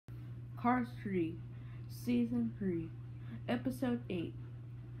Cars 3, Season 3, Episode 8,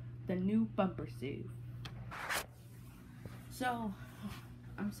 The New Bumper Save. So,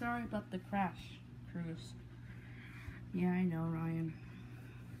 I'm sorry about the crash, Cruz. Yeah, I know, Ryan.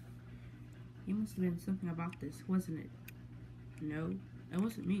 You must have been something about this, wasn't it? No, it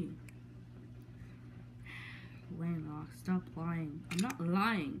wasn't me. Landlock, stop lying. I'm not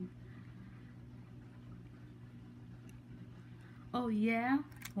lying. Oh yeah?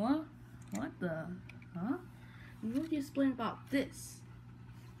 What? What the? Huh? What do you explain about this?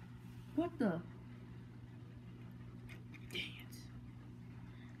 What the? Dang it.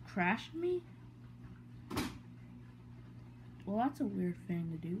 Crashed me? Well, that's a weird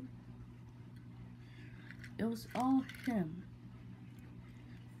thing to do. It was all him.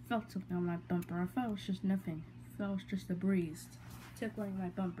 Felt something on my bumper. I thought it was just nothing. I thought it was just a breeze tickling my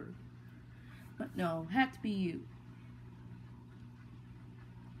bumper. But no, it had to be you.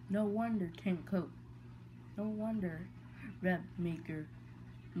 No wonder Tank Coat. No wonder Red Maker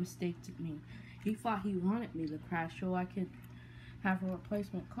mistaked me. He thought he wanted me to crash so I could have a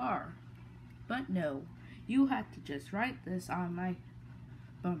replacement car. But no, you had to just write this on my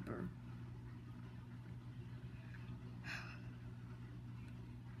bumper.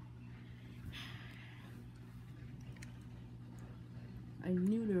 I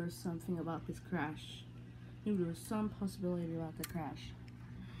knew there was something about this crash. I knew there was some possibility about the crash.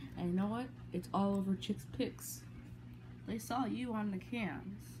 And you know what? It's all over Chick's pics. They saw you on the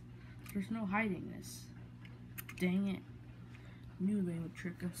cams. There's no hiding this. Dang it. Knew they would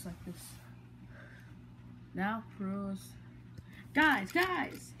trick us like this. Now, pros. Guys!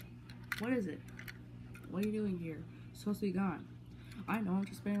 What is it? What are you doing here? You're supposed to be gone. I know, I'm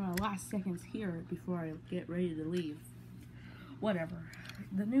just spending my last seconds here before I get ready to leave. Whatever.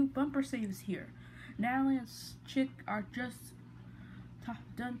 The new bumper save is here. Natalie and Chick are just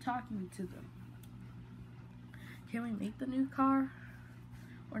done talking to them. Can we make the new car?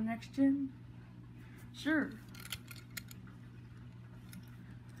 Or next gen? Sure.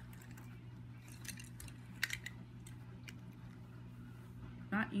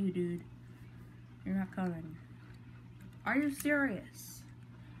 Not you, dude. You're not coming. Are you serious?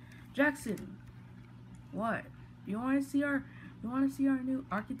 Jackson. What? You want to see our new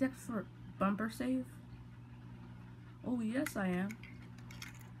architect for bumper save? Oh yes, I am.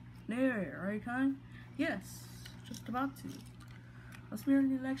 There, are you coming? Yes, just about to. Let's meet our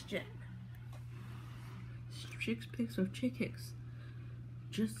new next gen. Chick's pics of Chick Hicks.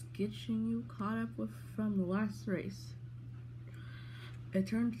 Just getting you caught up with from the last race. It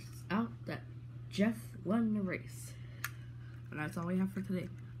turns out that Jeff won the race. And that's all we have for today.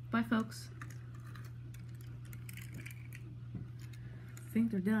 Bye, folks. I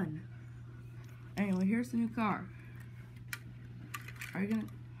think they're done. Anyway, here's the new car.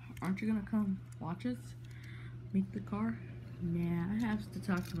 Aren't you gonna come watch us? Meet the car? Nah, I have to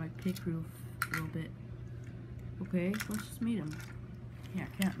talk to my pit crew a little bit. Okay, let's just meet him. Yeah, I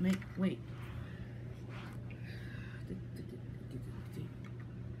can't wait.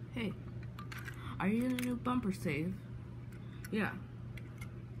 Hey, are you in a new bumper save? Yeah.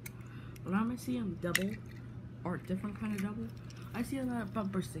 When I'm seeing double, or a different kind of double, I see another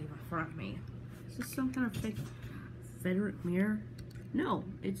bumper save in front of me. Is this some kind of fake Confederate mirror? No,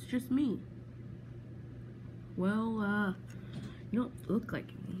 it's just me. Well, you don't look like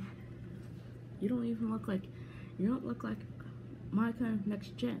me. You don't even look like, my kind of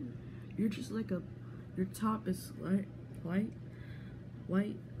next gen. You're just like your top is white,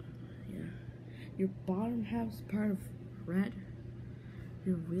 yeah. Your bottom half is part of red.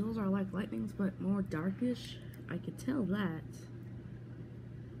 Your wheels are like lightnings, but more darkish. I could tell that.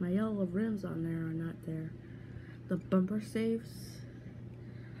 My yellow rims on there are not there. The bumper saves.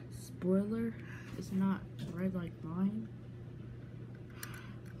 Spoiler is not red like mine.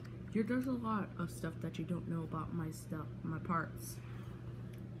 There's a lot of stuff that you don't know about my stuff, my parts.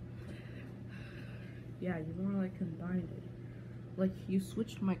 Yeah, you more like combined it. Like you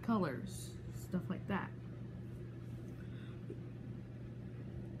switched my colors, stuff like that.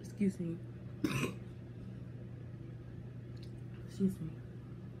 Excuse me. Excuse me.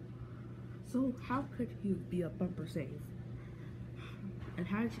 So how could you be a bumper save? And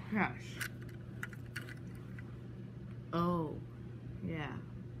how did you crash? Oh, yeah.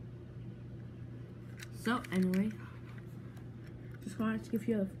 So anyway, just wanted to give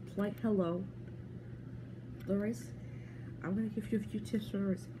you a polite hello. The race, I'm gonna give you a few tips for the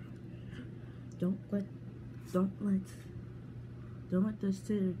race. Don't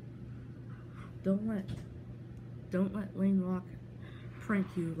let Lane Rock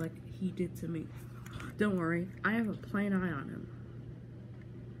prank you like he did to me. Don't worry, I have a plain eye on him.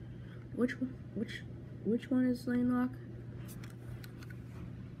 Which one? Which one is lane lock?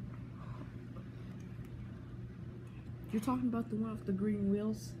 You're talking about the one with the green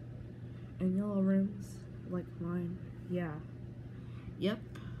wheels and yellow rims, like mine? Yeah. Yep.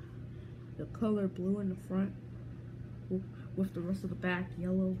 The color blue in the front, with the rest of the back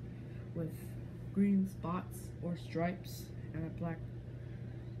yellow, with green spots or stripes and a black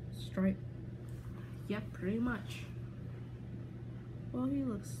stripe. Yep, pretty much. Well,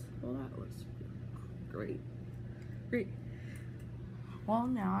 that looks great. Great. Well,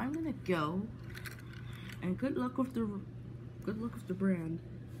 now I'm gonna go. And good luck with the brand.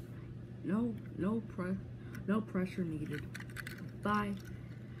 No pressure needed. Bye.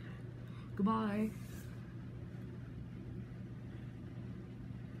 Goodbye.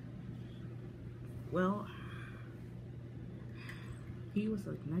 Well, he was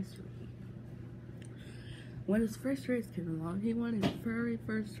a nice rookie. When his first race came along, he won his very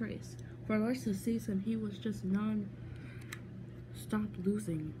first race. For the rest of the season, he was just non-stop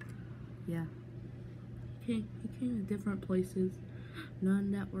losing. Yeah. He came in different places,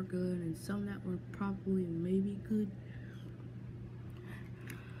 none that were good and some that were probably maybe good.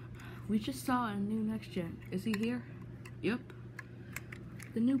 We just saw a new next gen. Is he here? Yep.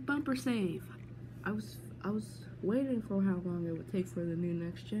 The new bumper save. I was waiting for how long it would take for the new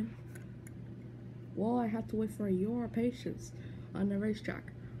next gen. Well, I have to wait for your patience on the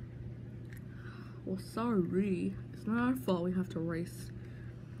racetrack. Well, sorry. It's not our fault we have to race.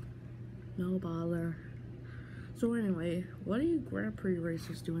 No bother. So anyway, what are you Grand Prix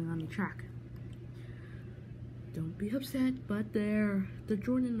racers doing on the track? Don't be upset, but they're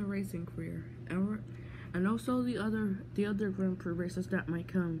joining the racing career, and also the other Grand Prix racers that might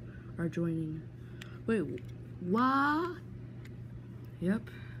come are joining. Wait, what? Yep.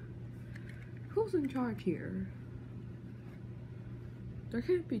 Who's in charge here? There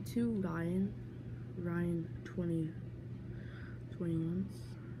can't be two Ryan 2021s.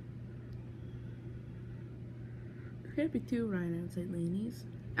 There can't be two Ryan and St. Laney's.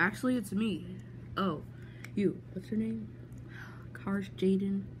 Actually, it's me. Oh, you. What's your name? Cars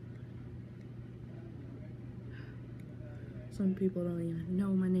Jaden. Some people don't even know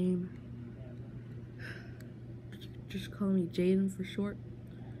my name. Just call me Jaden for short.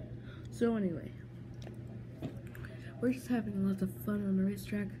 So anyway, we're just having lots of fun on the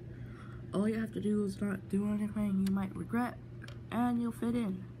racetrack. All you have to do is not do anything you might regret, and you'll fit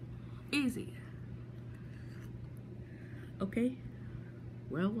in. Easy. Okay?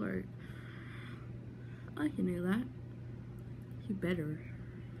 Well, I can do that. You better.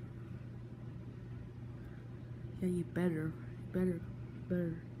 Yeah, you better be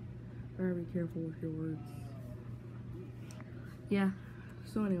careful with your words. Yeah,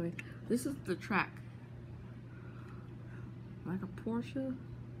 so anyway, this is the track. Like a Porsche?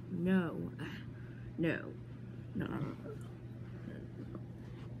 No.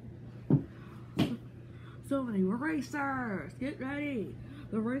 So anyway, racers, get ready.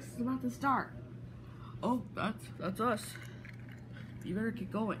 The race is about to start. Oh, that's us. You better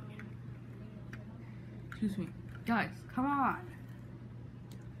get going. Excuse me. Guys, come on.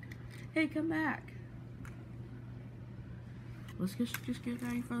 Hey, come back. Let's just get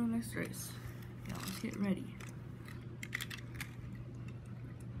ready for the next race. Yeah, let's get ready.